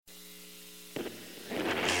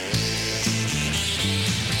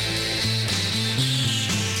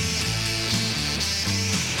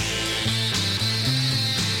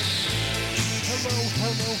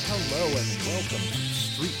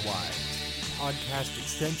podcast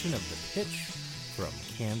extension of The Pitch from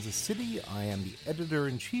Kansas City. I am the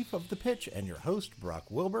editor-in-chief of The Pitch and your host,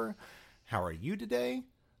 Brock Wilbur. How are you today?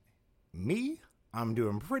 Me? I'm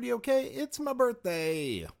doing pretty okay. It's my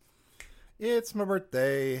birthday. It's my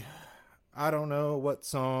birthday. I don't know what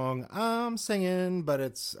song I'm singing, but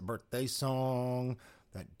it's a birthday song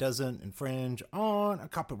that doesn't infringe on a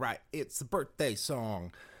copyright. It's a birthday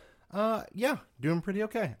song. Yeah, doing pretty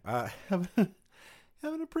okay.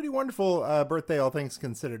 Having a pretty wonderful birthday, all things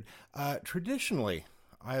considered. Traditionally,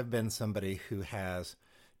 I have been somebody who has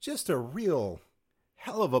just a real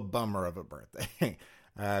hell of a bummer of a birthday.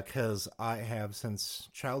 Because I have, since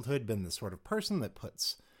childhood, been the sort of person that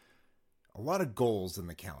puts a lot of goals in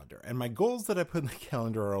the calendar. And my goals that I put in the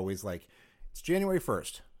calendar are always like, it's January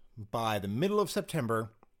 1st. By the middle of September,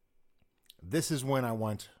 this is when I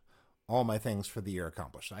want all my things for the year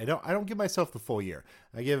accomplished. I don't give myself the full year.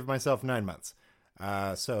 I give myself 9 months.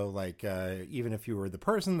 Even if you were the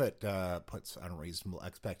person that puts unreasonable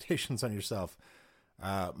expectations on yourself,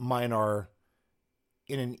 mine are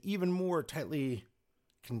in an even more tightly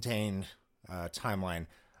contained timeline.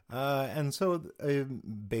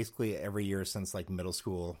 Basically every year since like middle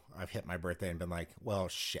school, I've hit my birthday and been like, well,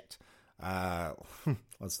 shit.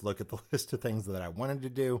 Let's look at the list of things that I wanted to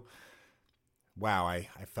do. Wow, I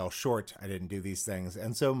fell short. I didn't do these things.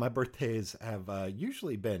 And so my birthdays have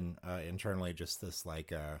usually been internally just this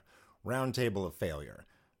like round table of failure.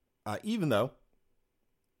 Even though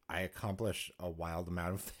I accomplish a wild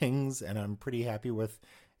amount of things and I'm pretty happy with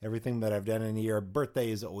everything that I've done in a year, birthday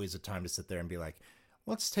is always a time to sit there and be like,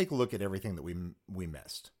 let's take a look at everything that we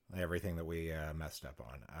missed, everything that we messed up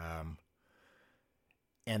on.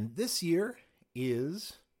 And this year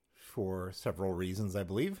is, for several reasons, I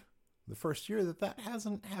believe, the first year that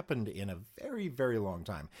hasn't happened in a very, very long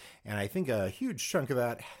time. And I think a huge chunk of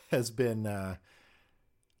that has been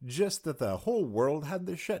just that the whole world had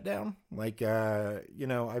this shut down. Like, I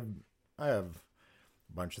have a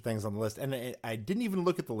bunch of things on the list, and I didn't even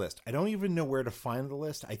look at the list. I don't even know where to find the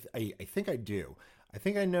list. I think I do. I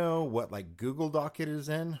think I know what like Google Doc it is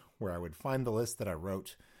in, where I would find the list that I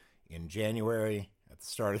wrote in January at the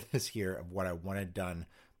start of this year of what I wanted done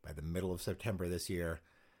by the middle of September this year.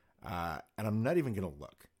 And I'm not even going to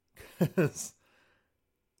look, because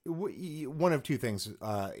one of two things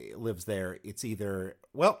lives there. It's either,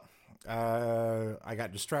 I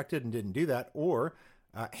got distracted and didn't do that, or,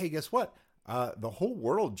 hey, guess what? The whole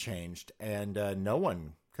world changed and no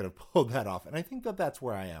one could have pulled that off. And I think that that's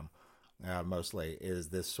where I am mostly, is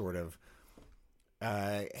this sort of,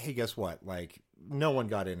 hey, guess what? Like, no one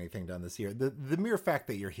got anything done this year. The mere fact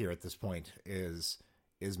that you're here at this point is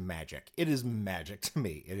magic. It is magic to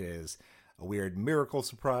me. It is a weird miracle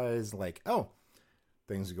surprise. Like, oh,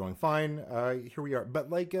 things are going fine. Here we are.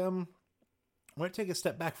 But like, when I take a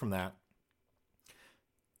step back from that,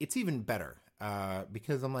 it's even better.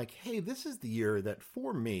 Because I'm like, hey, this is the year that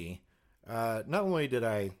for me, not only did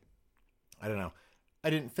I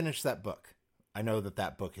didn't finish that book. I know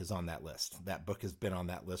that book is on that list. That book has been on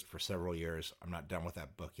that list for several years. I'm not done with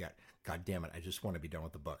that book yet. God damn it. I just want to be done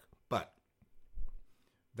with the book. But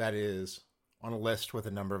that is on a list with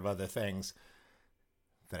a number of other things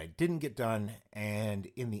that I didn't get done. And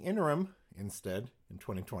in the interim, instead, in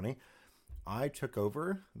 2020, I took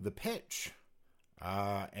over The Pitch.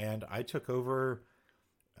 And I took over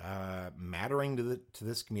mattering to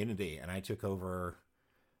this community. And I took over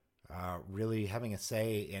really having a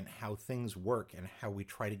say in how things work and how we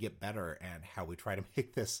try to get better and how we try to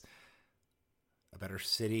make this a better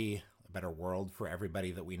city, a better world for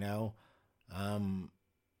everybody that we know.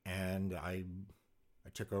 And I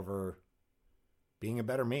took over being a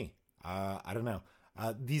better me. I don't know.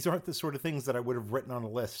 These aren't the sort of things that I would have written on a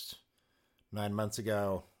list 9 months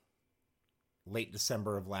ago, late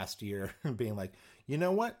December of last year, being like, you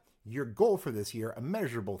know what? Your goal for this year, a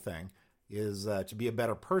measurable thing, is to be a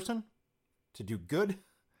better person, to do good,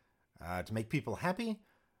 to make people happy,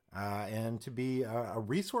 and to be a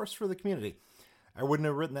resource for the community. I wouldn't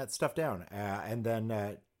have written that stuff down. And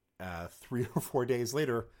then 3 or 4 days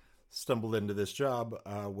later, stumbled into this job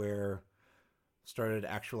where started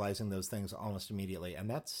actualizing those things almost immediately. And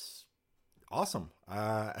that's awesome.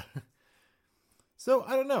 So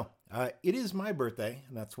I don't know. It is my birthday,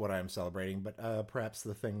 and that's what I'm celebrating. But perhaps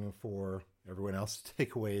the thing for everyone else to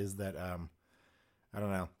take away is that, I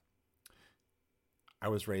don't know. I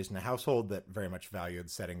was raised in a household that very much valued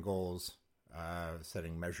setting goals,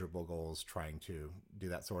 setting measurable goals, trying to do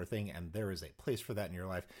that sort of thing. And there is a place for that in your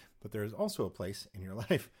life. But there is also a place in your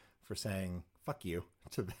life for saying, fuck you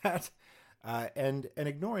to that. And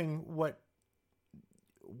ignoring what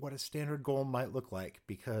a standard goal might look like,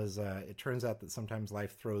 because it turns out that sometimes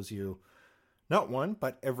life throws you Not one,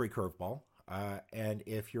 but every curveball. And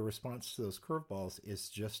if your response to those curveballs is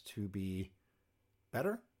just to be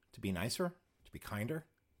better, to be nicer, to be kinder,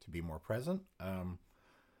 to be more present,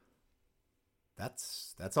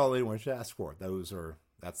 that's all anyone should ask for.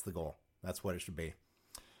 That's the goal. That's what it should be.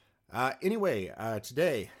 Anyway,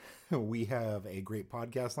 today we have a great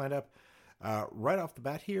podcast lined up. Right off the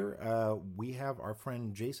bat here, we have our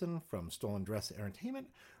friend Jason from Stolen Dress Entertainment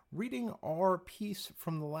reading our piece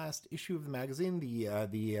from the last issue of the magazine.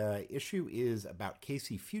 The issue is about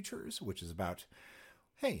KC Futures, which is about,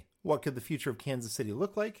 hey, what could the future of Kansas City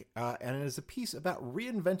look like? And it is a piece about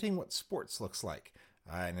reinventing what sports looks like,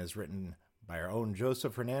 and is written by our own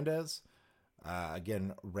Joseph Hernandez.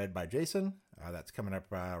 Again, read by Jason. That's coming up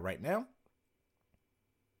right now.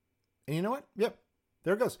 And you know what? Yep,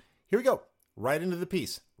 there it goes. Here we go. Right into the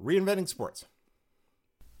piece. Reinventing sports.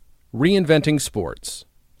 Reinventing sports.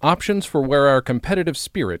 Options for where our competitive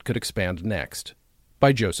spirit could expand next.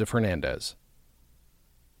 By Joseph Hernandez.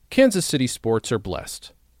 Kansas City sports are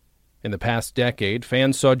blessed. In the past decade,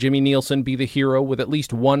 fans saw Jimmy Nielsen be the hero with at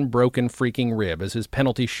least one broken freaking rib as his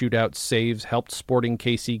penalty shootout saves helped Sporting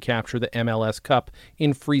KC capture the MLS Cup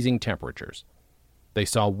in freezing temperatures. They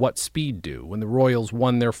saw what speed do when the Royals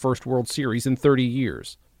won their first World Series in 30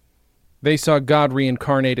 years. They saw God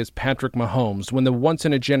reincarnate as Patrick Mahomes when the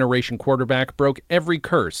once-in-a-generation quarterback broke every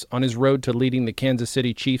curse on his road to leading the Kansas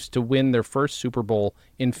City Chiefs to win their first Super Bowl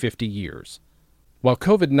in 50 years. While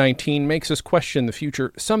COVID-19 makes us question the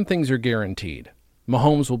future, some things are guaranteed.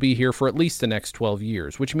 Mahomes will be here for at least the next 12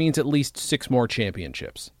 years, which means at least 6 more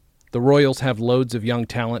championships. The Royals have loads of young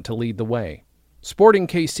talent to lead the way. Sporting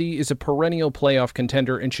KC is a perennial playoff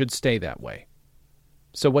contender and should stay that way.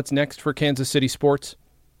 So what's next for Kansas City sports?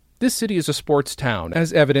 This city is a sports town,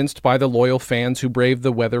 as evidenced by the loyal fans who braved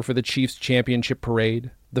the weather for the Chiefs' championship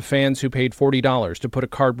parade, the fans who paid $40 to put a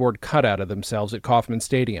cardboard cutout of themselves at Kauffman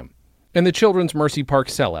Stadium, and the Children's Mercy Park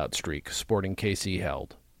sellout streak Sporting KC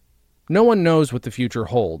held. No one knows what the future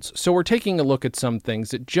holds, so we're taking a look at some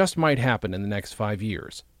things that just might happen in the next 5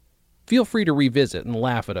 years. Feel free to revisit and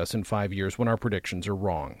laugh at us in 5 years when our predictions are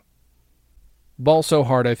wrong. Ball so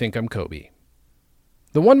hard I think I'm Kobe.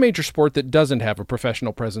 The one major sport that doesn't have a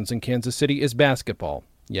professional presence in Kansas City is basketball.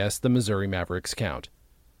 Yes, the Missouri Mavericks count.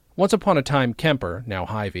 Once upon a time, Kemper, now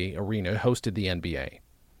Hy-Vee, Arena hosted the NBA.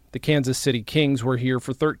 The Kansas City Kings were here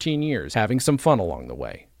for 13 years, having some fun along the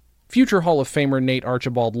way. Future Hall of Famer Nate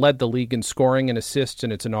Archibald led the league in scoring and assists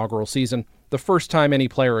in its inaugural season, the first time any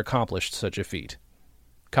player accomplished such a feat.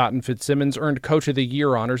 Cotton Fitzsimmons earned Coach of the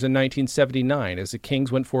Year honors in 1979 as the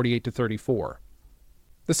Kings went 48-34.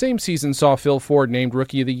 The same season saw Phil Ford named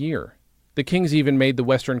Rookie of the Year. The Kings even made the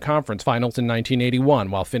Western Conference Finals in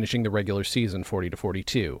 1981 while finishing the regular season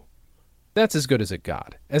 40-42. That's as good as it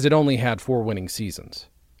got, as it only had 4 winning seasons.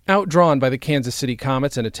 Outdrawn by the Kansas City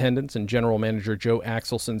Comets in attendance and general manager Joe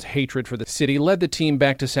Axelson's hatred for the city led the team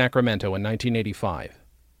back to Sacramento in 1985.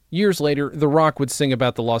 Years later, The Rock would sing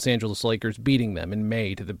about the Los Angeles Lakers beating them in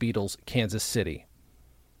May to the Beatles' Kansas City.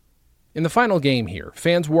 In the final game here,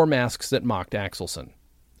 fans wore masks that mocked Axelson.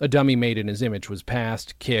 A dummy made in his image was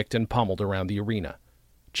passed, kicked, and pummeled around the arena.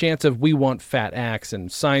 Chants of "We Want Fat Axe"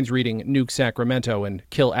 and signs reading "Nuke Sacramento" and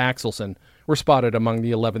 "Kill Axelson" were spotted among the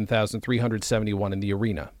 11,371 in the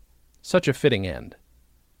arena. Such a fitting end.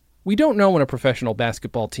 We don't know when a professional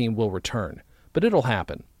basketball team will return, but it'll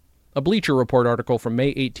happen. A Bleacher Report article from May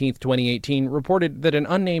 18, 2018 reported that an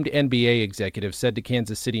unnamed NBA executive said to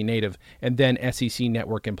Kansas City native and then SEC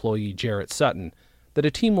Network employee Jarrett Sutton that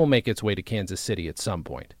a team will make its way to Kansas City at some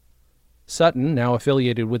point. Sutton, now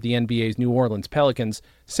affiliated with the NBA's New Orleans Pelicans,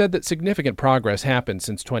 said that significant progress happened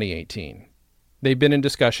since 2018. They've been in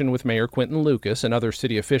discussion with Mayor Quinton Lucas and other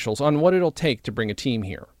city officials on what it'll take to bring a team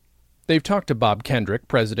here. They've talked to Bob Kendrick,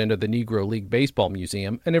 president of the Negro League Baseball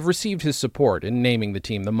Museum, and have received his support in naming the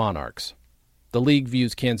team the Monarchs. The league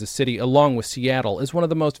views Kansas City, along with Seattle, as one of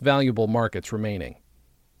the most valuable markets remaining.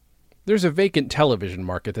 There's a vacant television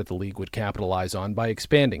market that the league would capitalize on by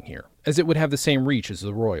expanding here, as it would have the same reach as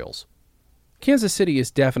the Royals. Kansas City is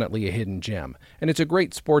definitely a hidden gem, and it's a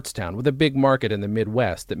great sports town with a big market in the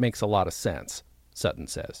Midwest that makes a lot of sense, Sutton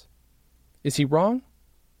says. Is he wrong?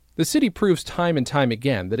 The city proves time and time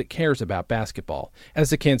again that it cares about basketball, as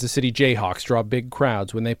the Kansas City Jayhawks draw big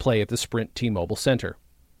crowds when they play at the Sprint T-Mobile Center.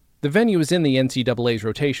 The venue is in the NCAA's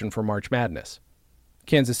rotation for March Madness.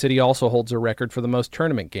 Kansas City also holds a record for the most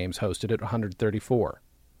tournament games hosted at 134.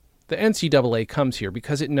 The NCAA comes here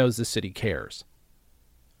because it knows the city cares.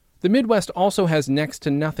 The Midwest also has next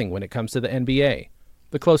to nothing when it comes to the NBA.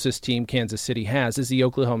 The closest team Kansas City has is the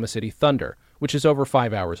Oklahoma City Thunder, which is over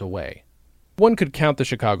 5 hours away. One could count the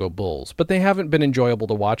Chicago Bulls, but they haven't been enjoyable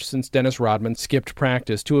to watch since Dennis Rodman skipped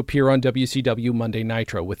practice to appear on WCW Monday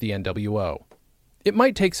Nitro with the NWO. It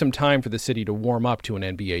might take some time for the city to warm up to an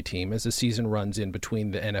NBA team as the season runs in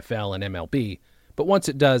between the NFL and MLB, but once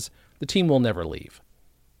it does, the team will never leave.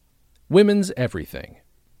 Women's everything.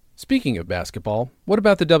 Speaking of basketball, what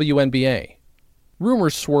about the WNBA?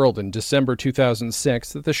 Rumors swirled in December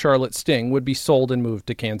 2006 that the Charlotte Sting would be sold and moved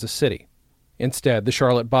to Kansas City. Instead, the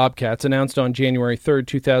Charlotte Bobcats announced on January 3,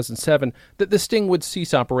 2007, that the Sting would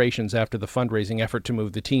cease operations after the fundraising effort to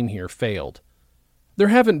move the team here failed. There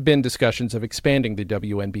haven't been discussions of expanding the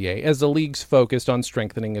WNBA as the league's focused on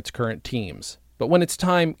strengthening its current teams. But when it's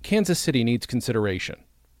time, Kansas City needs consideration.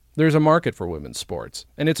 There's a market for women's sports,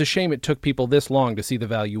 and it's a shame it took people this long to see the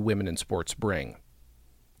value women in sports bring.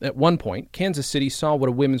 At one point, Kansas City saw what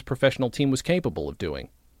a women's professional team was capable of doing.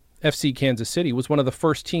 FC Kansas City was one of the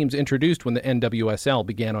first teams introduced when the NWSL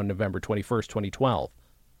began on November 21, 2012.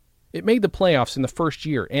 It made the playoffs in the first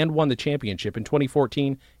year and won the championship in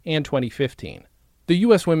 2014 and 2015. The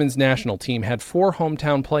U.S. women's national team had 4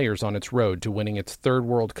 hometown players on its road to winning its third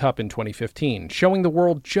World Cup in 2015, showing the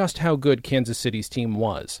world just how good Kansas City's team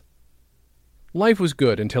was. Life was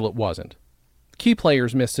good until it wasn't. Key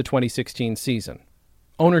players missed the 2016 season.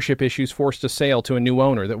 Ownership issues forced a sale to a new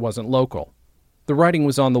owner that wasn't local. The writing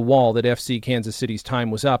was on the wall that FC Kansas City's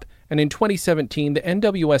time was up, and in 2017 the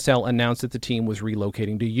NWSL announced that the team was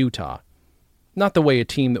relocating to Utah. Not the way a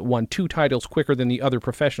team that won 2 titles quicker than the other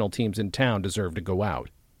professional teams in town deserved to go out.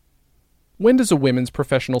 When does a women's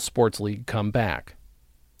professional sports league come back?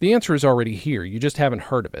 The answer is already here, you just haven't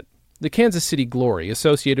heard of it. The Kansas City Glory,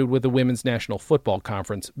 associated with the Women's National Football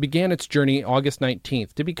Conference, began its journey August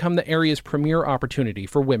 19th to become the area's premier opportunity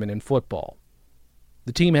for women in football.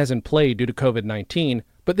 The team hasn't played due to COVID-19,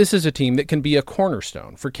 but this is a team that can be a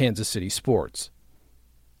cornerstone for Kansas City sports.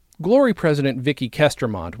 Glory president Vicky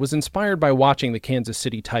Kestermont was inspired by watching the Kansas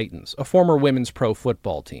City Titans, a former women's pro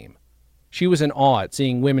football team. She was in awe at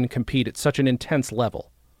seeing women compete at such an intense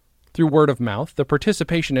level. Through word of mouth, the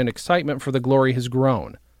participation and excitement for the Glory has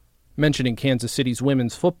grown. Mentioning Kansas City's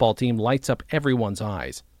women's football team lights up everyone's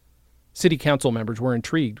eyes. City council members were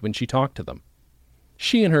intrigued when she talked to them.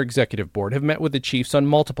 She and her executive board have met with the Chiefs on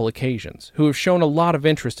multiple occasions, who have shown a lot of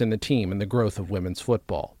interest in the team and the growth of women's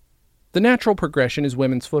football. The natural progression is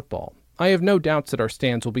women's football. I have no doubts that our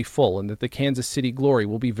stands will be full and that the Kansas City Glory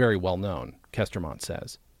will be very well known, Kestermont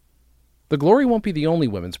says. The Glory won't be the only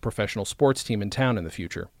women's professional sports team in town in the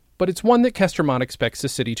future, but it's one that Kestermont expects the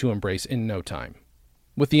city to embrace in no time.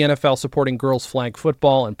 With the NFL supporting girls' flag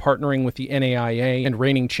football and partnering with the NAIA and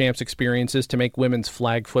reigning champs experiences to make women's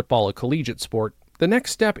flag football a collegiate sport, the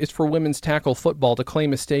next step is for women's tackle football to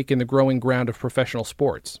claim a stake in the growing ground of professional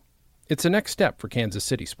sports. It's a next step for Kansas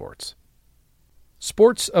City sports.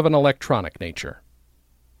 Sports of an electronic nature.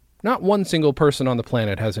 Not one single person on the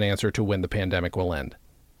planet has an answer to when the pandemic will end.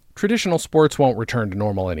 Traditional sports won't return to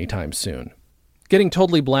normal anytime soon. Getting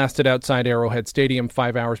totally blasted outside Arrowhead Stadium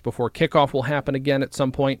 5 hours before kickoff will happen again at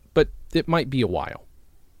some point, but it might be a while.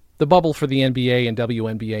 The bubble for the NBA and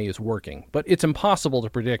WNBA is working, but it's impossible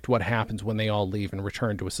to predict what happens when they all leave and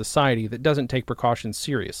return to a society that doesn't take precautions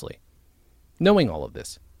seriously. Knowing all of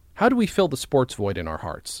this, how do we fill the sports void in our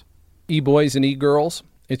hearts? E-boys and e-girls,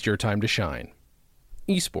 it's your time to shine.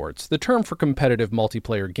 Esports, the term for competitive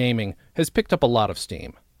multiplayer gaming, has picked up a lot of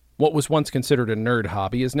steam. What was once considered a nerd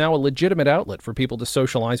hobby is now a legitimate outlet for people to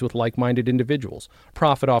socialize with like-minded individuals,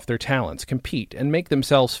 profit off their talents, compete, and make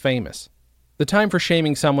themselves famous. The time for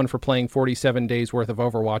shaming someone for playing 47 days worth of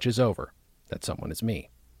Overwatch is over. That someone is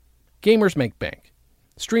me. Gamers make bank.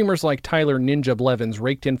 Streamers like Tyler Ninja Blevins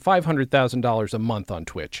raked in $500,000 a month on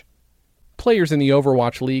Twitch. Players in the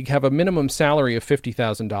Overwatch League have a minimum salary of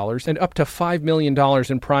 $50,000 and up to $5 million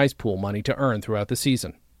in prize pool money to earn throughout the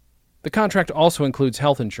season. The contract also includes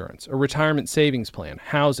health insurance, a retirement savings plan,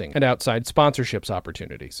 housing, and outside sponsorships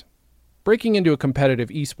opportunities. Breaking into a competitive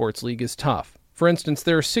esports league is tough. For instance,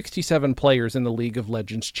 there are 67 players in the League of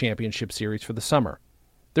Legends Championship Series for the summer.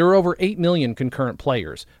 There are over 8 million concurrent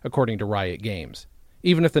players, according to Riot Games.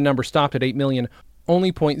 Even if the number stopped at 8 million,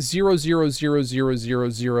 only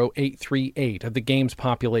 0.000000838 of the game's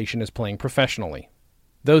population is playing professionally.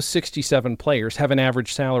 Those 67 players have an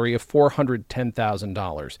average salary of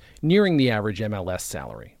 $410,000, nearing the average MLS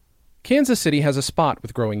salary. Kansas City has a spot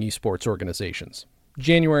with growing esports organizations.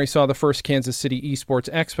 January saw the first Kansas City Esports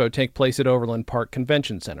Expo take place at Overland Park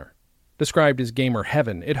Convention Center. Described as gamer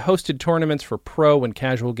heaven, it hosted tournaments for pro and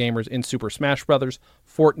casual gamers in Super Smash Bros.,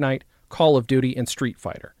 Fortnite, Call of Duty, and Street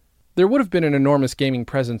Fighter. There would have been an enormous gaming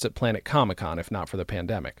presence at Planet Comic-Con if not for the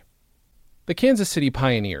pandemic. The Kansas City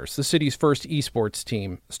Pioneers, the city's first esports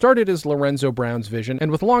team, started as Lorenzo Brown's vision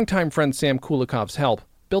and with longtime friend Sam Kulikov's help,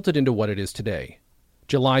 built it into what it is today.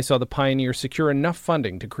 July saw the Pioneers secure enough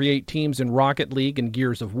funding to create teams in Rocket League and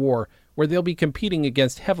Gears of War, where they'll be competing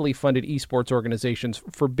against heavily funded esports organizations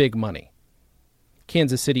for big money.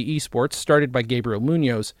 Kansas City Esports, started by Gabriel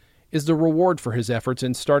Munoz, is the reward for his efforts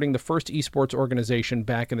in starting the first esports organization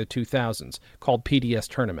back in the 2000s, called PDS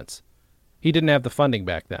Tournaments. He didn't have the funding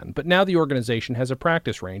back then, but now the organization has a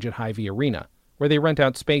practice range at Hy-Vee Arena, where they rent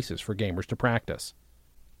out spaces for gamers to practice.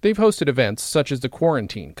 They've hosted events such as the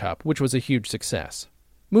Quarantine Cup, which was a huge success.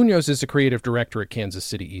 Munoz is the creative director at Kansas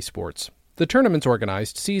City Esports. The tournaments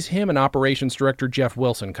organized sees him and operations director Jeff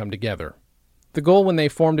Wilson come together. The goal when they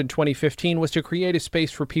formed in 2015 was to create a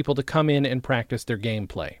space for people to come in and practice their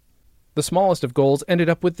gameplay. The smallest of goals ended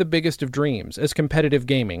up with the biggest of dreams, as competitive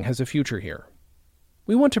gaming has a future here.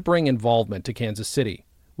 We want to bring involvement to Kansas City.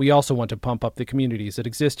 We also want to pump up the communities that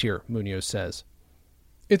exist here, Munoz says.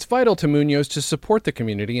 It's vital to Munoz to support the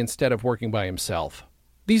community instead of working by himself.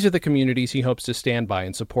 These are the communities he hopes to stand by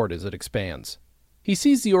and support as it expands. He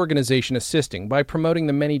sees the organization assisting by promoting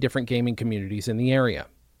the many different gaming communities in the area.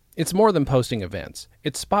 It's more than posting events.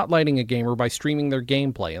 It's spotlighting a gamer by streaming their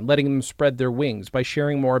gameplay and letting them spread their wings by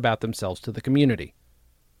sharing more about themselves to the community.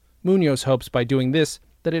 Munoz hopes by doing this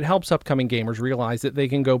that it helps upcoming gamers realize that they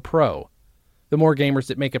can go pro. The more gamers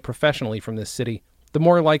that make it professionally from this city, the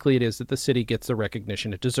more likely it is that the city gets the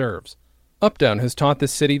recognition it deserves. Updown has taught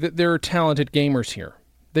this city that there are talented gamers here.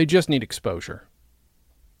 They just need exposure.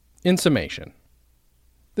 In summation,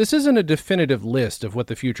 this isn't a definitive list of what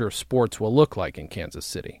the future of sports will look like in Kansas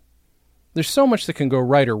City. There's so much that can go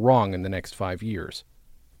right or wrong in the next 5 years.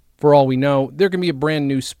 For all we know, there can be a brand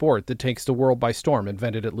new sport that takes the world by storm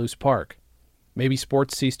invented at Luce Park. Maybe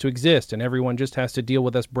sports cease to exist and everyone just has to deal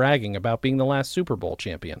with us bragging about being the last Super Bowl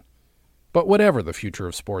champion. But whatever the future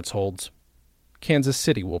of sports holds, Kansas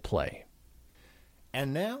City will play.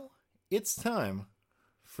 And now, it's time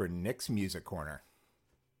for Nick's Music Corner.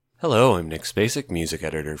 Hello, I'm Nick Spacek, music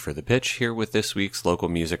editor for The Pitch, here with this week's local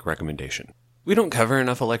music recommendation. We don't cover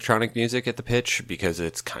enough electronic music at The Pitch because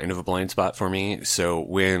it's kind of a blind spot for me, so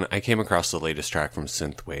when I came across the latest track from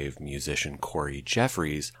synthwave musician Corey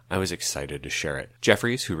Jeffries, I was excited to share it.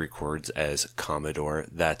 Jeffries, who records as ComAdore,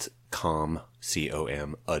 that's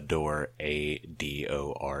C-O-M, Adore,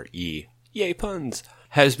 A-D-O-R-E, yay puns,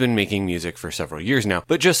 has been making music for several years now,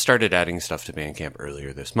 but just started adding stuff to Bandcamp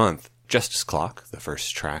earlier this month. Justice Clock, the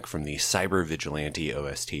first track from the Cyber Vigilante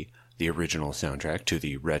OST, the original soundtrack to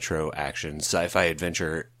the retro action sci-fi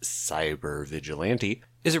adventure Cyber Vigilante,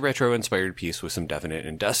 is a retro-inspired piece with some definite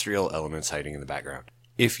industrial elements hiding in the background.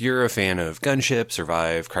 If you're a fan of Gunship,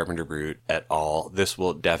 Survive, Carpenter Brute at all, this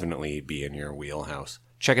will definitely be in your wheelhouse.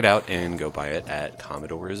 Check it out and go buy it at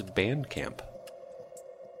Commodore's Bandcamp.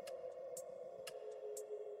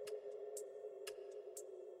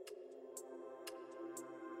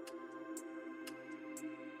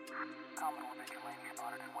 Commodore Vigilante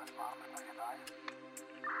spotted in West Palm and recognized.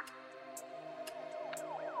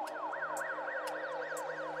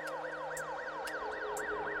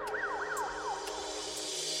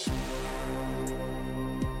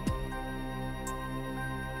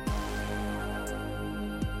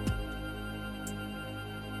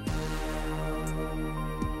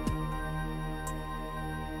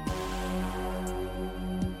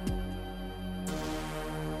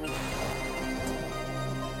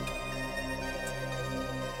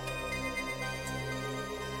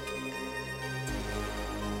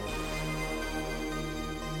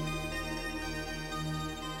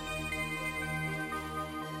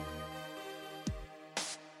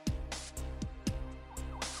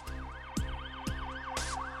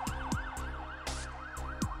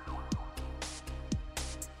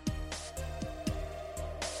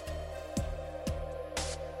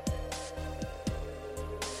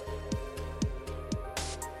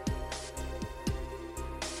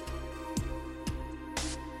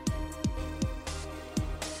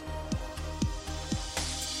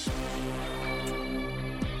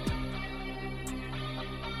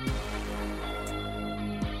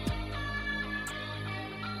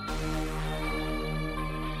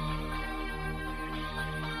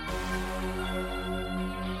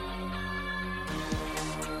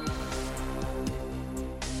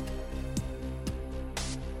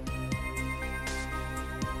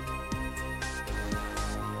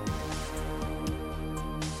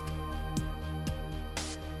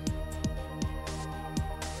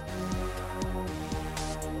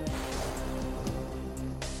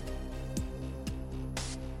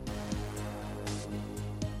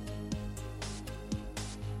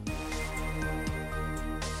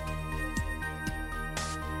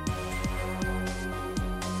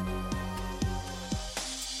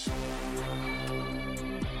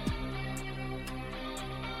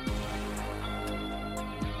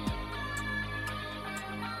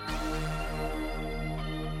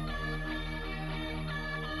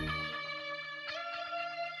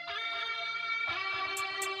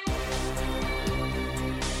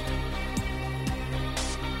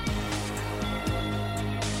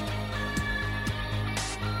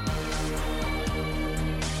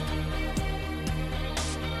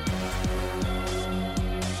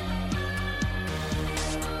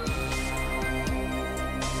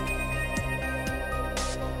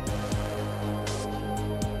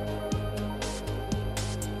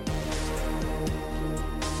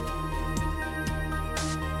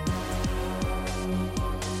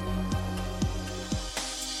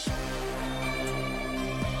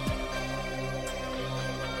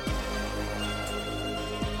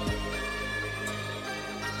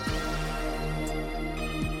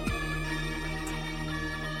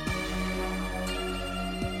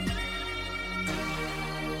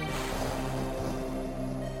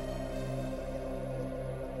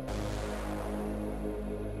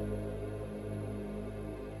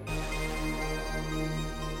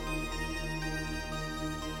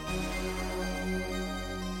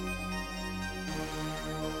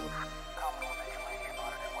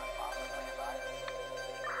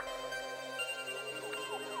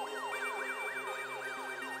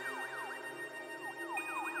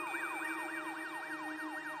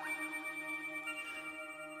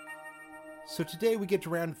 So today we get to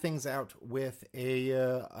round things out with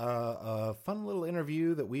a fun little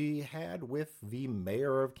interview that we had with the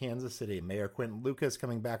mayor of Kansas City, Mayor Quentin Lucas,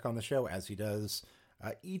 coming back on the show as he does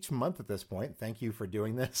each month at this point. Thank you for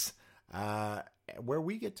doing this, where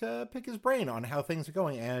we get to pick his brain on how things are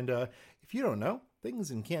going. And if you don't know,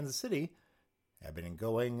 things in Kansas City have been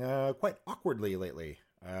going quite awkwardly lately.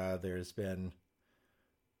 There's been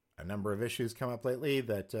a number of issues come up lately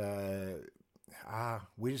that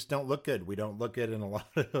we just don't look good. We don't look good in a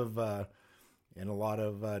lot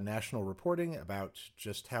of national reporting about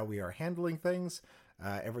just how we are handling things.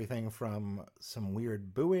 Everything from some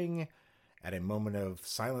weird booing at a moment of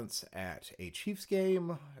silence at a Chiefs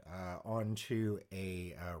game, on to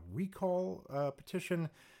a recall petition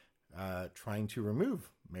trying to remove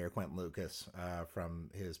Mayor Quentin Lucas from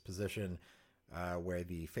his position, where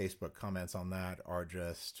the Facebook comments on that are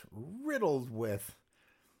just riddled with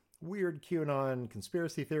weird QAnon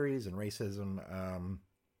conspiracy theories and racism.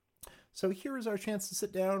 So here's our chance to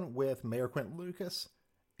sit down with Mayor Quentin Lucas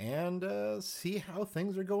and see how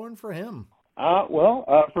things are going for him.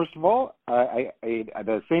 First of all, I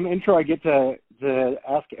the same intro I get to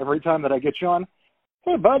ask every time that I get you on.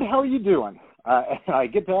 Hey, bud, how are you doing? And I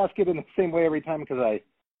get to ask it in the same way every time because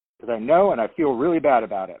I know and I feel really bad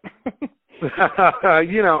about it.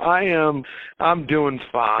 I'm doing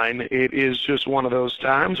fine. It is just one of those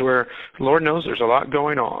times where, Lord knows, there's a lot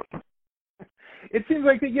going on. It seems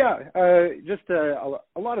like that, just a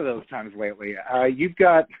lot of those times lately. You've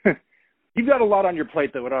got a lot on your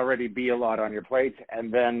plate that would already be a lot on your plate,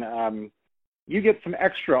 and then you get some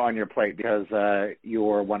extra on your plate because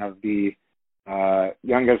you're one of the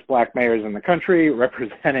youngest black mayors in the country,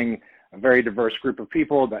 representing a very diverse group of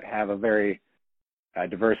people that have a very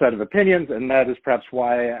diverse set of opinions, and that is perhaps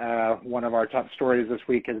why one of our top stories this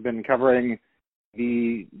week has been covering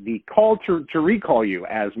the call to recall you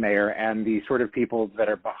as mayor and the sort of people that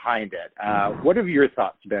are behind it. What have your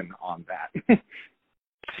thoughts been on that?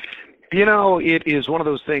 It is one of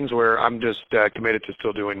those things where I'm just committed to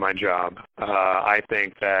still doing my job. I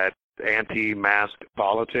think that anti-mask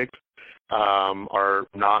politics are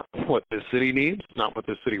not what this city needs, not what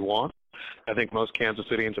this city wants. I think most Kansas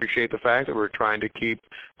Cityans appreciate the fact that we're trying to keep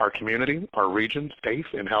our community, our region safe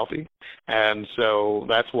and healthy. And so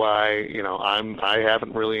that's why, I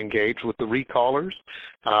haven't really engaged with the recallers.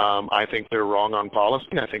 I think they're wrong on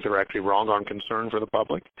policy. I think they're actually wrong on concern for the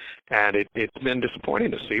public. And it's been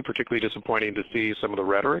disappointing to see, particularly disappointing to see some of the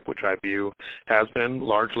rhetoric, which I view has been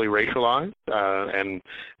largely racialized. And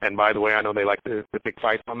by the way, I know they like the big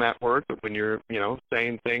fights on that word, but when you're,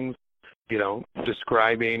 saying things,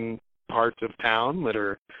 describing parts of town that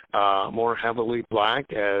are more heavily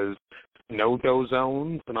black as no-go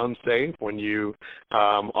zones and unsafe, when you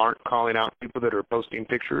aren't calling out people that are posting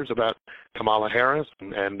pictures about Kamala Harris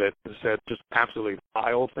and that said just absolutely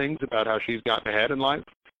vile things about how she's gotten ahead in life.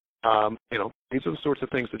 These are the sorts of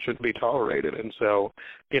things that shouldn't be tolerated. And so,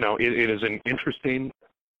 it is an interesting,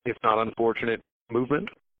 if not unfortunate, movement.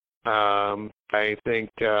 I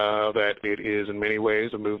think that it is in many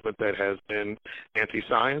ways a movement that has been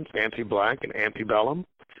anti-science, anti-black, and antebellum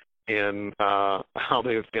in how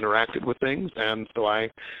they've interacted with things. And so I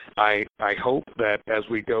hope that as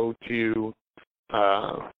we go to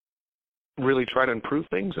really try to improve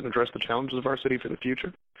things and address the challenges of our city for the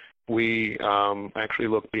future, we actually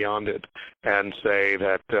look beyond it and say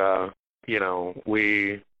that,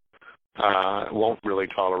 we won't really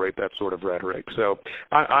tolerate that sort of rhetoric. So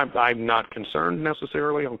I'm not concerned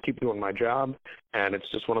necessarily. I'll keep doing my job, and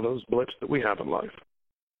it's just one of those blips that we have in life.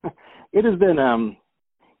 It has been,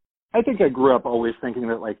 I think I grew up always thinking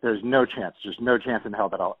that, there's no chance, just no chance in hell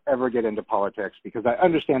that I'll ever get into politics, because I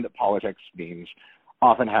understand that politics means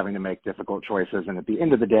often having to make difficult choices, and at the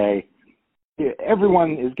end of the day,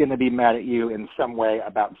 everyone is going to be mad at you in some way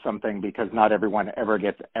about something, because not everyone ever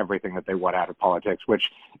gets everything that they want out of politics, which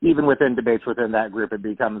even within debates within that group, it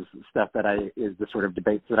becomes stuff that is the sort of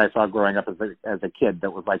debates that I saw growing up as a kid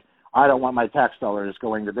that was like, I don't want my tax dollars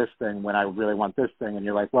going to this thing when I really want this thing. And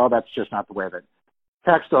you're like, well, that's just not the way that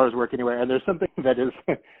tax dollars work anyway. And there's something that is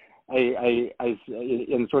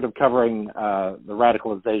in sort of covering the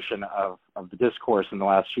radicalization of the discourse in the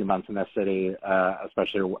last few months in this city,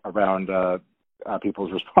 especially around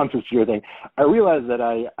people's responses to your thing, I realized that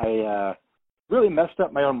I really messed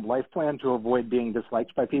up my own life plan to avoid being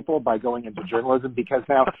disliked by people by going into journalism, because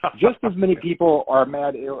now just as many people are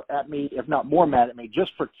mad at me, if not more mad at me,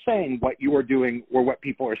 just for saying what you are doing or what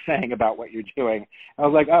people are saying about what you're doing. I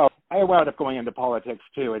was like, oh, I wound up going into politics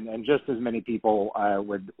too, and just as many people are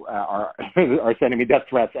sending me death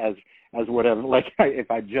threats as would have, if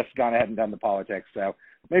I just gone ahead and done the politics. So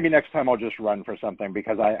maybe next time I'll just run for something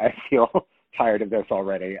because I feel tired of this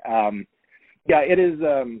already. Yeah,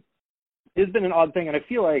 it's been an odd thing, and I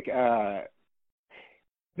feel like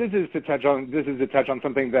this is to touch on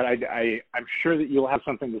something that I'm sure that you'll have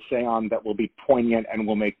something to say on that will be poignant and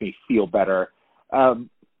will make me feel better.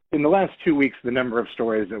 In the last 2 weeks, the number of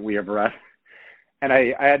stories that we have run, and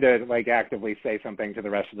I had to like actively say something to the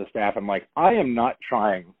rest of the staff. I'm like, I am not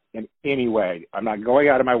trying in any way. I'm not going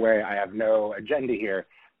out of my way. I have no agenda here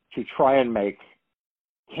to try and make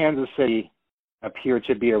Kansas City appear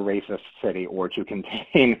to be a racist city or to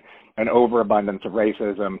contain an overabundance of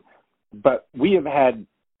racism. But we have had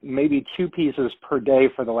maybe 2 pieces per day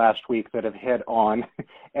for the last week that have hit on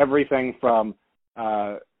everything from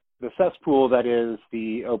the cesspool that is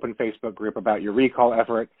the open Facebook group about your recall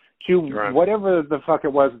effort to whatever the fuck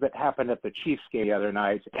it was that happened at the Chiefs game the other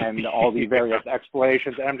night and all the various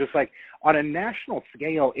explanations. And I'm just like, on a national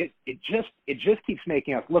scale, it just keeps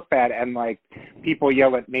making us look bad. And like people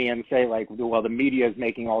yell at me and say like, well, the media is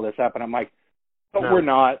making all this up. And I'm like, but we're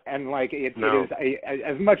not. And like, it is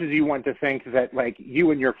as much as you want to think that like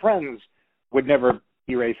you and your friends would never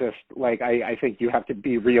be racist. Like, I think you have to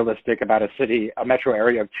be realistic about a metro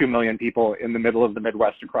area of 2 million people in the middle of the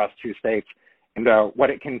Midwest across 2 states and what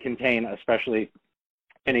it can contain, especially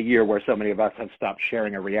in a year where so many of us have stopped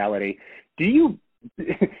sharing a reality.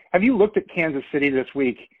 Have you looked at Kansas City this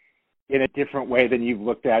week in a different way than you've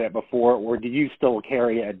looked at it before, or do you still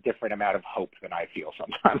carry a different amount of hope than I feel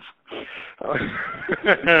sometimes?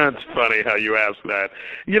 It's funny how you ask that.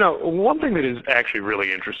 You know, one thing that is actually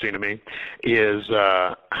really interesting to me is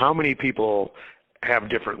how many people have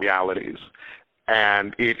different realities.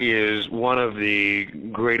 And it is one of the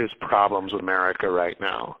greatest problems with America right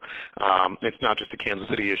now. It's not just a Kansas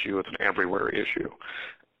City issue, it's an everywhere issue.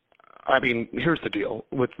 I mean, here's the deal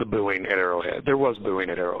with the booing at Arrowhead. There was booing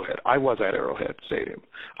at Arrowhead. I was at Arrowhead Stadium.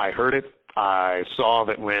 I heard it. I saw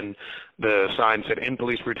that when the sign said "End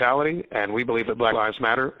police brutality" and "We believe that Black Lives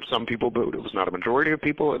Matter," some people booed. It was not a majority of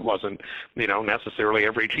people. It wasn't, necessarily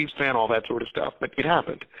every Chiefs fan, all that sort of stuff, but it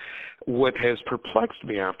happened. What has perplexed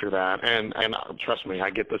me after that, and trust me, I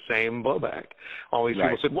get the same blowback. All these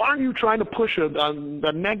people said, why are you trying to push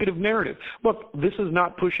a negative narrative? Look, this is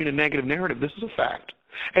not pushing a negative narrative. This is a fact.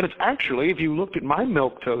 And it's actually, if you looked at my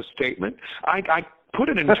milquetoast statement, I put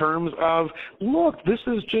it in terms of, look, this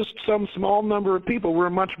is just some small number of people. We're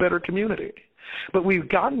a much better community. But we've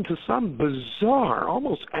gotten to some bizarre,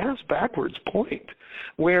 almost ass-backwards point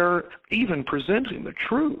where even presenting the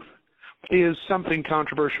truth is something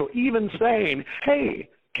controversial. Even saying, hey,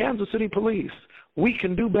 Kansas City police, we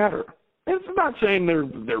can do better. It's not saying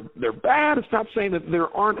they're bad. It's not saying that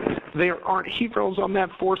there aren't heroes on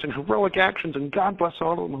that force and heroic actions, and God bless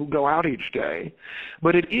all of them who go out each day.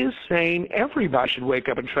 But it is saying everybody should wake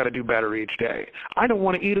up and try to do better each day. I don't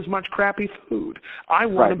want to eat as much crappy food. I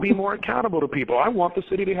want to be more accountable to people. I want the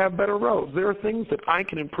city to have better roads. There are things that I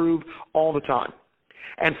can improve all the time.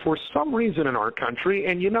 And for some reason in our country,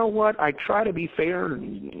 and you know what, I try to be fair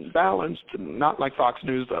and balanced, not like Fox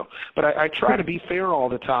News though, but I try to be fair all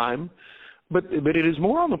the time, but it is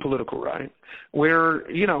more on the political right, where,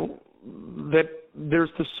 that there's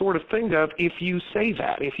the sort of thing of if you say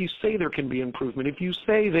that, if you say there can be improvement, if you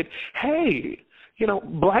say that, hey,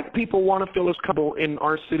 black people want to feel as comfortable in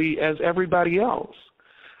our city as everybody else,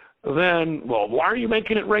 then, well, why are you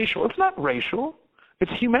making it racial? It's not racial.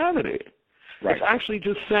 It's humanity. Right. It's actually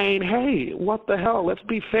just saying, hey, what the hell? Let's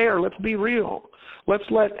be fair. Let's be real. Let's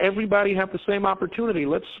let everybody have the same opportunity.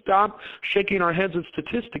 Let's stop shaking our heads at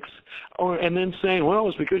statistics and then saying, well,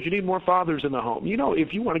 it's because you need more fathers in the home.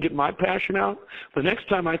 If you want to get my passion out, the next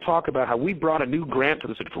time I talk about how we brought a new grant to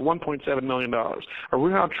the city for $1.7 million, or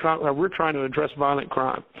we're trying to address violent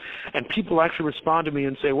crime, and people actually respond to me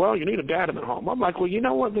and say, well, you need a dad in the home. I'm like, well, you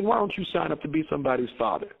know what? Then why don't you sign up to be somebody's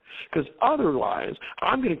father? Because otherwise,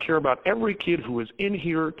 I'm going to care about every kid who is in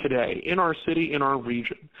here today, in our city, in our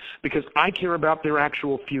region, because I care about their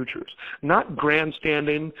actual futures, not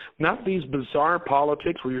grandstanding, not these bizarre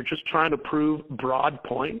politics where you're just trying to prove broad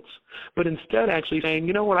points, but instead actually saying,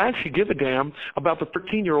 you know what, I actually give a damn about the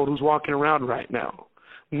 13-year-old who's walking around right now,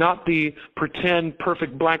 not the pretend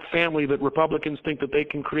perfect black family that Republicans think that they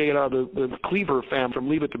can create out of the Cleaver family from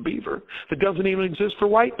Leave It to Beaver that doesn't even exist for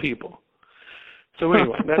white people. So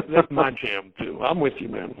anyway, that's my jam too. I'm with you,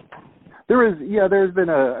 man. There's been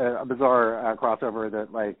a bizarre crossover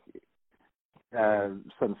that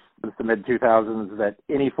since the mid-2000s that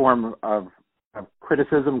any form of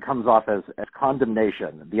criticism comes off as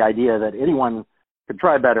condemnation. The idea that anyone could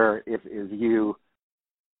try better is you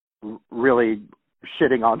really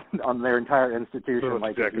shitting on their entire institution. That's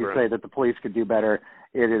like exactly if you right. say that the police could do better,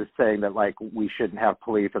 it is saying that like we shouldn't have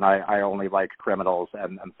police and I only like criminals,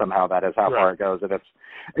 and somehow that is how far it goes. And it's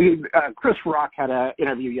Chris Rock had an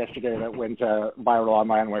interview yesterday that went viral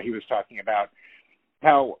online where he was talking about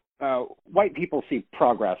how white people see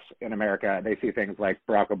progress in America. They see things like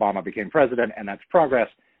Barack Obama became president, and that's progress.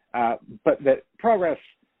 But that progress,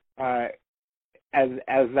 as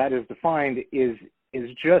that is defined, is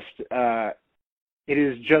just it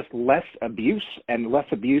is just less abuse, and less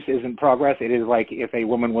abuse isn't progress. It is like if a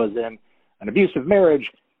woman was in an abusive marriage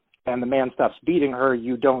and the man stops beating her,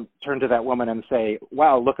 you don't turn to that woman and say,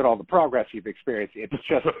 "Wow, look at all the progress you've experienced." It's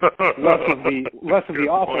just less of the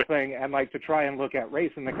awful thing. And like to try and look at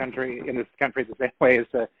race in this country the same way is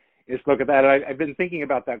to look at that. I've been thinking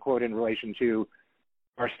about that quote in relation to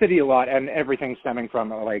our city a lot, and everything stemming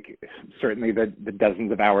from like certainly the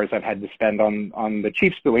dozens of hours I've had to spend on the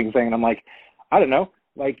Chiefs booing thing. And I'm like, I don't know,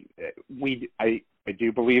 like I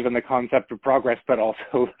do believe in the concept of progress, but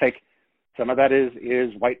also like some of that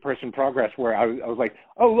is white person progress, where I was like,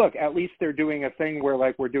 oh, look, at least they're doing a thing where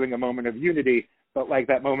like we're doing a moment of unity, but like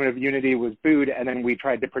that moment of unity was booed, and then we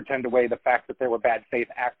tried to pretend away the fact that there were bad faith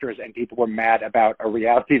actors and people were mad about a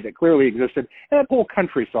reality that clearly existed and that whole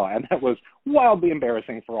country saw, and that was wildly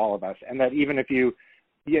embarrassing for all of us. And that even if you,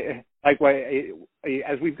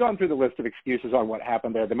 as we've gone through the list of excuses on what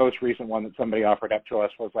happened there, the most recent one that somebody offered up to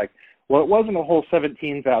us was like, well, it wasn't a whole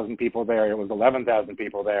 17,000 people there, it was 11,000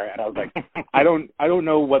 people there. And I was like, I don't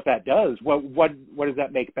know what that does. What does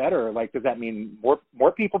that make better? Like, does that mean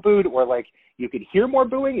more people booed, or like you could hear more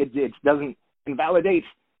booing? It doesn't invalidate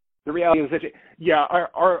the reality. Is that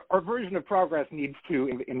our version of progress needs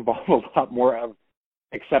to involve a lot more of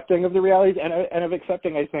accepting of the realities and of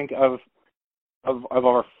accepting, I think, of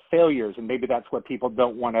our failures. And maybe that's what people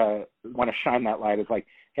don't want to shine that light. It's like,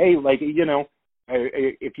 hey, like,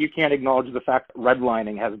 if you can't acknowledge the fact that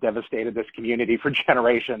redlining has devastated this community for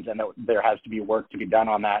generations, and that there has to be work to be done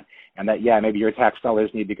on that, and that, maybe your tax dollars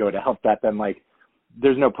need to go to help that, then like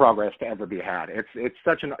there's no progress to ever be had. It's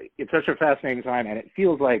such a fascinating time, and it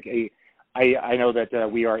feels like I know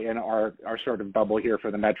that we are in our sort of bubble here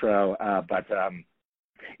for the Metro, but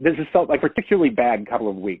this has felt like a particularly bad couple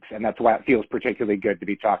of weeks, and that's why it feels particularly good to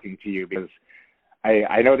be talking to you, because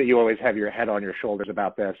I know that you always have your head on your shoulders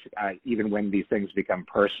about this, even when these things become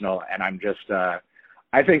personal. And I'm just,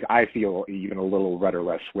 I think I feel even a little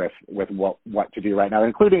rudderless with what to do right now,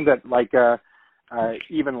 including that, like,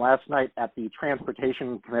 even last night at the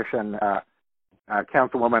Transportation Commission,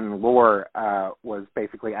 Councilwoman Lohr was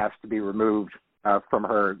basically asked to be removed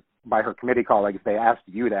by her committee colleagues. They asked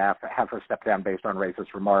you to have her step down based on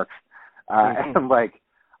racist remarks. And like,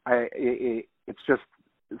 it's just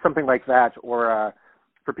something like that. Or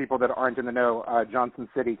for people that aren't in the know, Johnson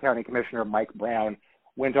City County Commissioner Mike Brown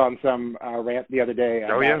went on some rant the other day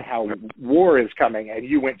about how war is coming, and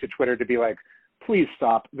you went to Twitter to be like, please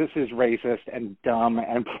stop, this is racist and dumb,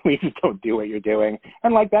 and please don't do what you're doing.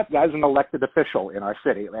 And like, that guy's an elected official in our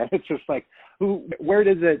city, and it's just like, where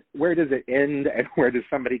does it end, and where does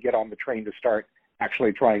somebody get on the train to start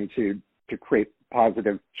actually trying to create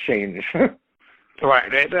positive change?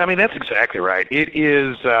 Right. I mean, that's exactly right. It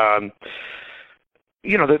is, the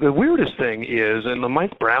weirdest thing is, in the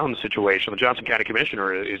Mike Brown situation, the Johnson County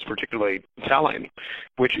Commissioner is particularly telling,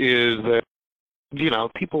 which is that,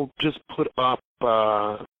 people just put up,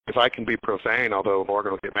 if I can be profane, although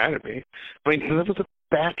Morgan will get mad at me, I mean, this was a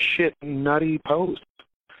batshit nutty post.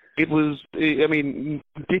 It was,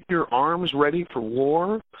 get your arms ready for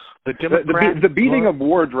war. The beating of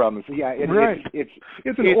war drums. Yeah,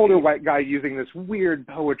 it's an older white guy using this weird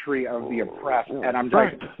poetry of the oppressed, and I'm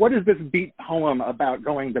like, what is this beat poem about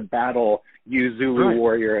going to battle, you Zulu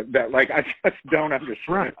warrior? That, like, I just don't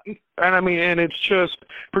understand. Right. And it's just,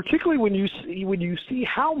 particularly when you see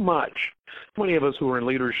how many of us who are in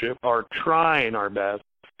leadership are trying our best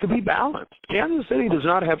to be balanced. Kansas City does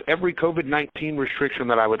not have every COVID-19 restriction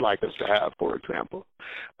that I would like us to have, for example,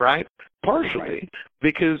 right? Partially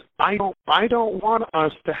because I don't want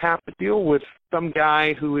us to have to deal with some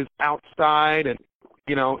guy who is outside and,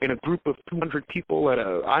 in a group of 200 people at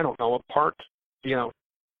a park,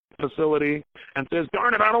 facility, and says,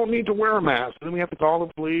 darn it, I don't need to wear a mask. And then we have to call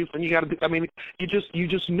the police, and you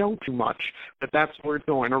just know too much that's where it's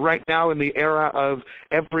going. Or right now, in the era of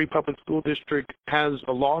every public school district has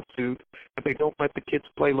a lawsuit that they don't let the kids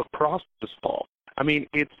play lacrosse this fall. I mean,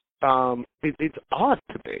 it's odd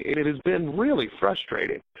to me, and it has been really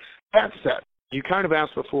frustrating. That said, you kind of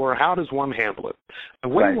asked before, how does one handle it? The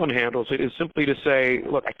way one handles it is simply to say,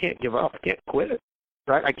 look, I can't give up. I can't quit it,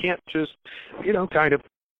 right? I can't just, kind of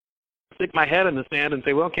stick my head in the sand and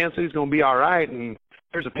say, well, Kansas City's going to be all right, and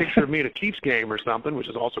there's a picture of me at a Chiefs game or something, which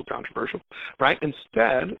is also controversial, right?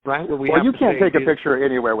 Instead, right, where we well, have you to can't say take a is- picture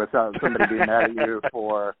anywhere with somebody being mad at you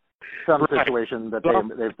for some Right. situation that Well-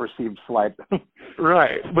 they've perceived slight.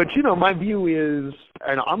 Right. But, my view is,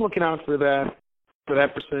 and I'm looking out for that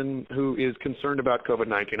person who is concerned about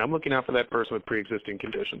COVID-19. I'm looking out for that person with pre-existing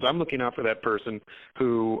conditions. I'm looking out for that person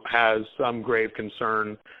who has some grave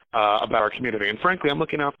concern about our community. And frankly, I'm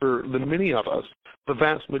looking out for the many of us, the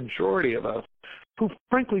vast majority of us, who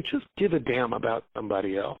frankly just give a damn about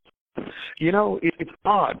somebody else. It's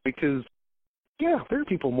odd because, yeah, there are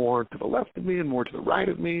people more to the left of me and more to the right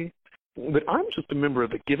of me, but I'm just a member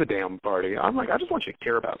of the give a damn party. I'm like, I just want you to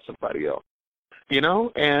care about somebody else.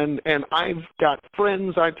 And I've got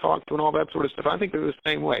friends I talk to and all that sort of stuff. I think they're the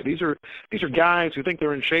same way. These are guys who think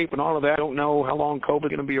they're in shape and all of that. Don't know how long COVID's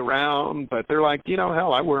going to be around, but they're like,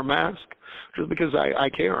 hell, I wear a mask just because I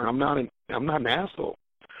care. I'm not an asshole.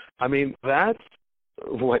 I mean, that's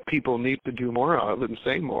what people need to do more of and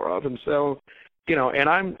say more of. And so, and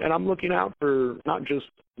I'm looking out for not just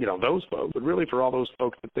those folks, but really for all those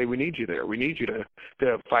folks that say we need you there. We need you to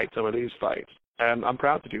fight some of these fights. And I'm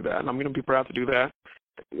proud to do that, and I'm going to be proud to do that.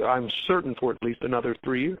 I'm certain for at least another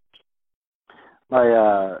 3 years.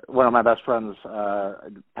 One of my best friends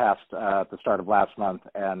passed at the start of last month,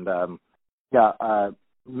 and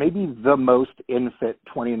maybe the most in shape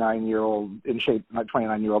 29-year-old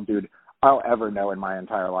dude I'll ever know in my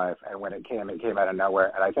entire life. And when it came out of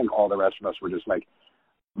nowhere, and I think all the rest of us were just like,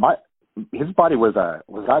 his body was a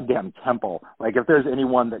goddamn temple. Like, if there's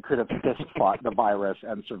anyone that could have fist fought the virus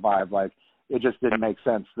and survived, like, it just didn't make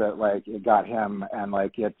sense that, like, it got him, and,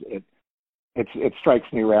 like, it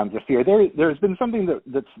strikes new rounds of fear. There's been something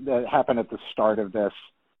that happened at the start of this,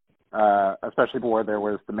 especially before there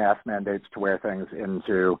was the mask mandates to wear things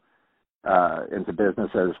into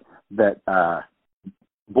businesses that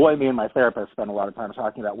boy, me and my therapist spent a lot of time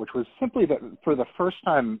talking about, which was simply that for the first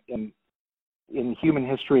time in human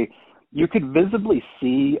history, you could visibly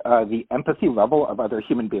see the empathy level of other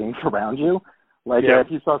human beings around you. Like, if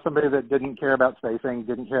you saw somebody that didn't care about spacing,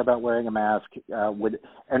 didn't care about wearing a mask, I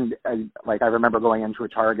remember going into a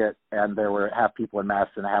Target and there were half people in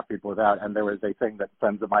masks and half people without, and there was a thing that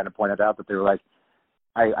friends of mine had pointed out that they were like,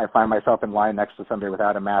 I find myself in line next to somebody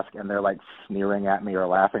without a mask and they're like sneering at me or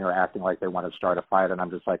laughing or acting like they want to start a fight, and I'm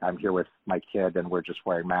just like, I'm here with my kid and we're just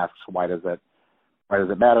wearing masks. Why does it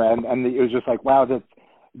matter? And it was just like, wow,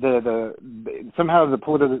 somehow the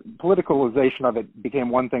politicalization of it became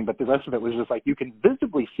one thing, but the rest of it was just like, you can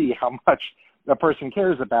visibly see how much a person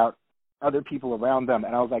cares about other people around them.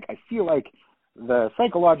 And I was like, I feel like the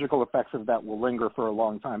psychological effects of that will linger for a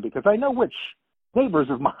long time, because I know which neighbors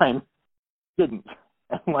of mine didn't.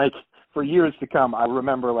 And like, for years to come, I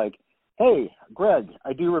remember like, hey, Greg,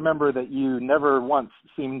 I do remember that you never once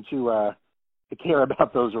seemed to care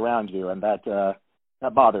about those around you, and that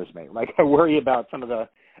bothers me. Like, I worry about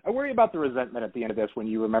the resentment at the end of this when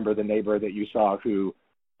you remember the neighbor that you saw who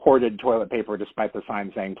hoarded toilet paper despite the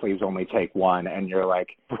sign saying please only take one, and you're like,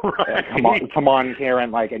 right. come on, Karen,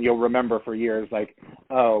 like, and you'll remember for years, like,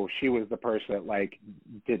 oh, she was the person that like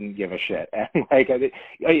didn't give a shit. And like,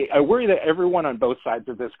 I worry that everyone on both sides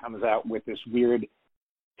of this comes out with this weird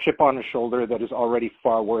chip on the shoulder that is already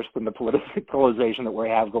far worse than the politicalization that we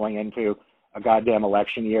have going into a goddamn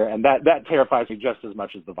election year, and that terrifies me just as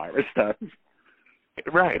much as the virus does.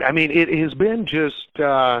 Right. I mean, it has been just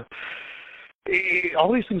all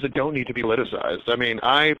these things that don't need to be politicized. I mean,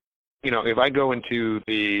 if I go into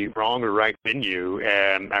the wrong or right venue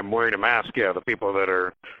and I'm wearing a mask, the people that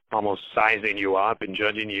are almost sizing you up and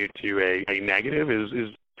judging you to a negative is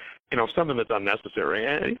something that's unnecessary.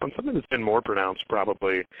 And something that's been more pronounced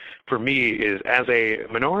probably for me is, as a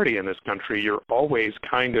minority in this country, you're always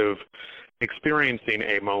kind of experiencing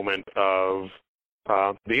a moment of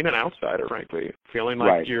being an outsider, frankly, feeling like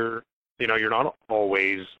right. you're not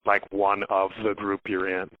always like one of the group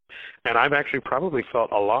you're in. And I've actually probably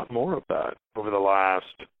felt a lot more of that over the last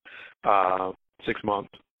 6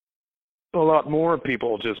 months. A lot more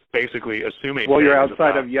people just basically assuming. Well, you're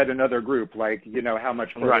outside of yet another group. Like, how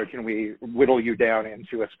much further right. can we whittle you down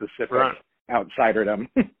into a specific right. outsiderdom?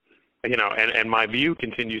 And my view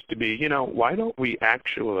continues to be, why don't we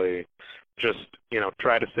actually just,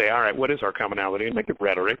 try to say, all right, what is our commonality, and make it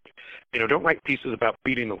rhetoric. Don't write pieces about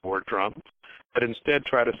beating the war drum, but instead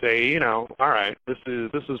try to say, all right, this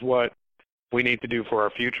is what we need to do for our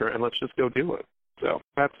future, and let's just go do it. So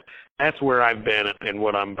that's where I've been and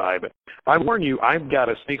what I'm by. But I warn you, I've got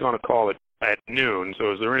to sneak on a call at noon.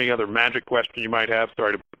 So is there any other magic question you might have?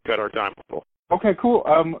 Sorry to cut our time a little. Okay, cool.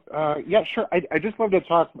 Yeah, sure. I just love to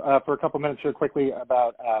talk for a couple minutes here quickly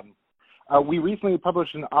about we recently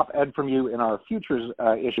published an op-ed from you in our Futures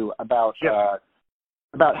issue about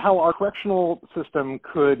how our correctional system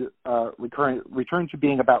could return to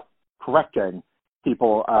being about correcting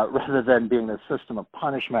people rather than being a system of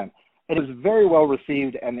punishment. It was very well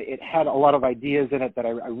received, and it had a lot of ideas in it that I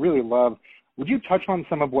really love. Would you touch on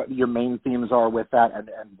some of what your main themes are with that, and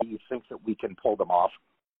do you think that we can pull them off?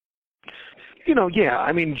 Yeah,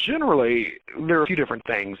 I mean, generally, there are a few different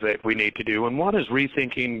things that we need to do, and one is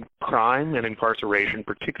rethinking crime and incarceration,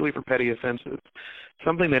 particularly for petty offenses.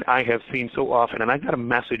 Something that I have seen so often, and I got a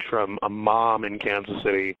message from a mom in Kansas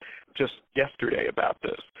City just yesterday about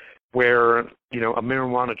this, where, a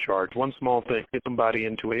marijuana charge, one small thing, gets somebody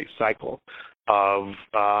into a cycle of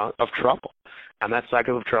trouble. And that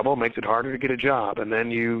cycle of trouble makes it harder to get a job. And then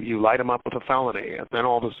you light them up with a felony. And then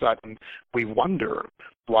all of a sudden, we wonder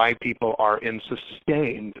why people are in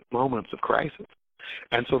sustained moments of crisis.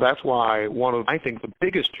 And so that's why one of, I think, the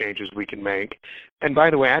biggest changes we can make, and by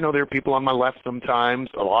the way, I know there are people on my left sometimes,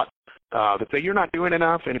 a lot, that say you're not doing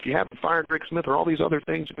enough, and if you haven't fired Rick Smith or all these other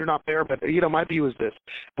things, you're not there. But, my view is this.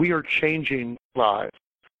 We are changing lives.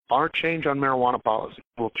 Our change on marijuana policy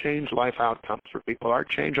will change life outcomes for people. Our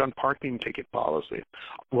change on parking ticket policy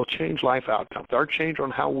will change life outcomes. Our change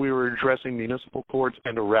on how we were addressing municipal courts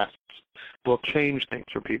and arrests will change things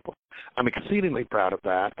for people. I'm exceedingly proud of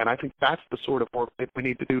that, and I think that's the sort of work that we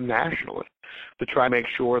need to do nationally to try to make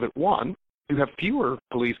sure that, one, you have fewer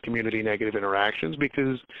police community negative interactions,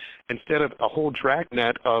 because instead of a whole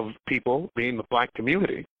dragnet of people being the black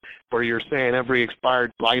community, where you're saying every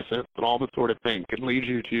expired license and all this sort of thing can lead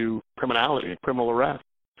you to criminality and criminal arrest.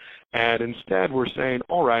 And instead we're saying,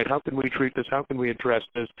 all right, how can we treat this? How can we address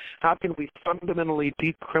this? How can we fundamentally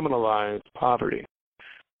decriminalize poverty?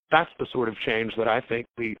 That's the sort of change that I think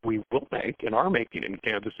we will make and are making in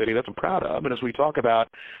Kansas City. That's I'm proud of. And as we talk about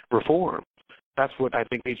reform, that's what I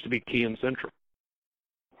think needs to be key and central.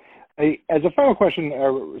 As a final question,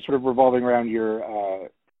 sort of revolving around your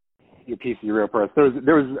piece of your post,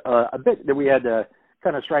 there was a bit that we had to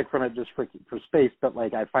kind of strike from it just for space, but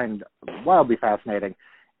I find wildly fascinating,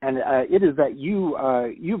 and it is that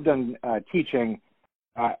you've done teaching,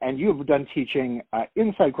 and you've done teaching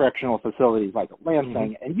inside correctional facilities like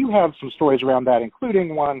Lansing, and you have some stories around that,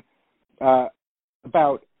 including one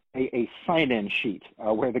about a sign-in sheet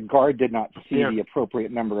where the guard did not see the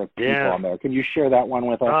appropriate number of people on there. Can you share that one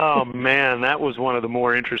with us? Oh man, that was one of the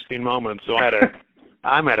more interesting moments. So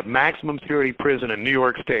I'm at a maximum security prison in New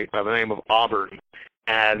York State by the name of Auburn,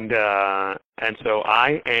 and so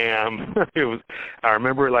I am. I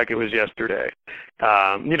remember it like it was yesterday.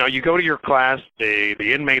 You go to your class, the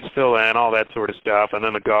inmates fill in, all that sort of stuff, and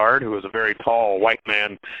then the guard, who was a very tall white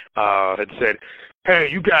man, had said,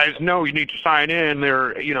 "Hey, you guys know you need to sign in. There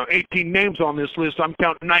are 18 names on this list. I'm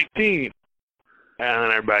counting 19." And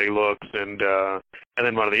then everybody looks, and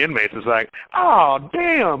then one of the inmates is like, "Oh,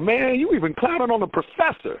 damn, man, you even clowning on the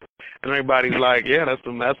professor." And everybody's like, "Yeah, that's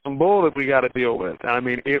some bull that we got to deal with." And I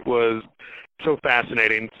mean, it was so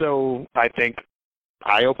fascinating. So I think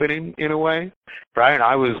eye-opening in a way, right?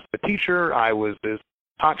 I was a teacher. I was this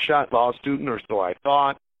hotshot law student, or so I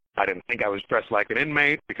thought. I didn't think I was dressed like an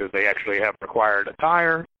inmate because they actually have required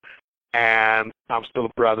attire, and I'm still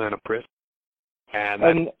a brother in a prison.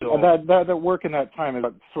 And that work in that time is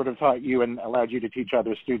what sort of taught you and allowed you to teach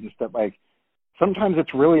other students that sometimes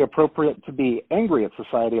it's really appropriate to be angry at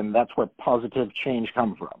society, and that's where positive change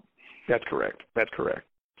comes from. That's correct.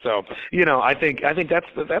 So, I think that's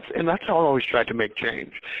how I always try to make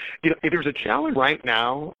change. If there's a challenge right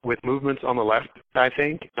now with movements on the left, I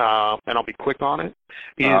think, and I'll be quick on it,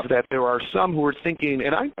 is that there are some who are thinking,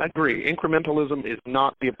 and I agree, incrementalism is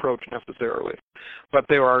not the approach necessarily, but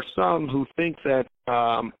there are some who think that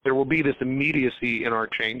there will be this immediacy in our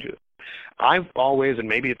changes. I've always, and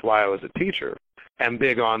maybe it's why I was a teacher, am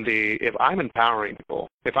big on if I'm empowering people,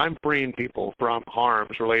 if I'm freeing people from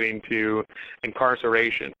harms relating to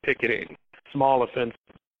incarceration, picketing, small offenses,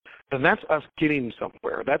 then that's us getting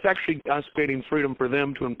somewhere. That's actually us creating freedom for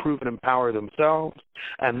them to improve and empower themselves.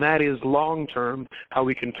 And that is long-term how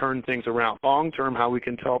we can turn things around. Long-term how we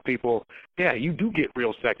can tell people, yeah, you do get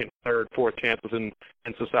real second, third, fourth chances in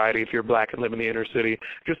society if you're black and live in the inner city,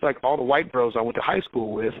 just like all the white bros I went to high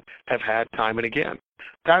school with have had time and again.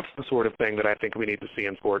 That's the sort of thing that I think we need to see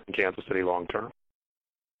in sport in Kansas City long-term.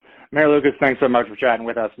 Mayor Lucas, thanks so much for chatting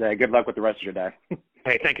with us today. Good luck with the rest of your day.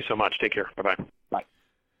 Hey, thank you so much. Take care. Bye-bye. Bye.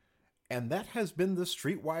 And that has been the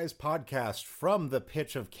Streetwise podcast from the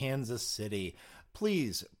pitch of Kansas City.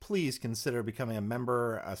 Please consider becoming a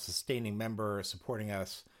member, a sustaining member, supporting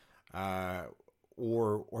us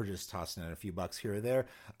or just tossing in a few bucks here or there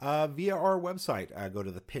via our website. Go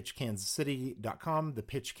to thepitchkansascity.com,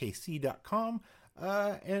 thepitchkc.com,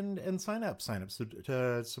 and sign up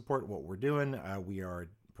to support what we're doing. We are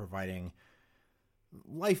providing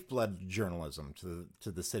lifeblood journalism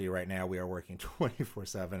to the city right now. We are working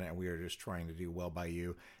 24/7, and we are just trying to do well by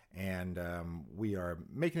you. And we are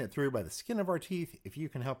making it through by the skin of our teeth. If you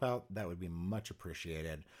can help out, that would be much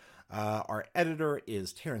appreciated. Our editor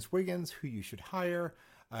is Terrence Wiggins, who you should hire.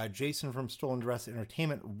 Jason from Stolen Dress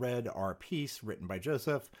Entertainment read our piece written by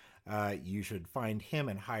Joseph. You should find him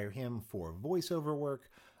and hire him for voiceover work.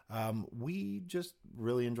 We just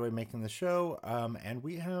really enjoy making the show, and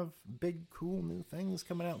we have big, cool new things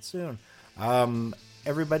coming out soon.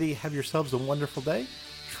 Everybody have yourselves a wonderful day.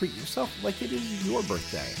 Treat yourself like it is your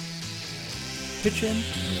birthday. Pitch in,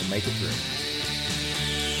 and we'll make it through.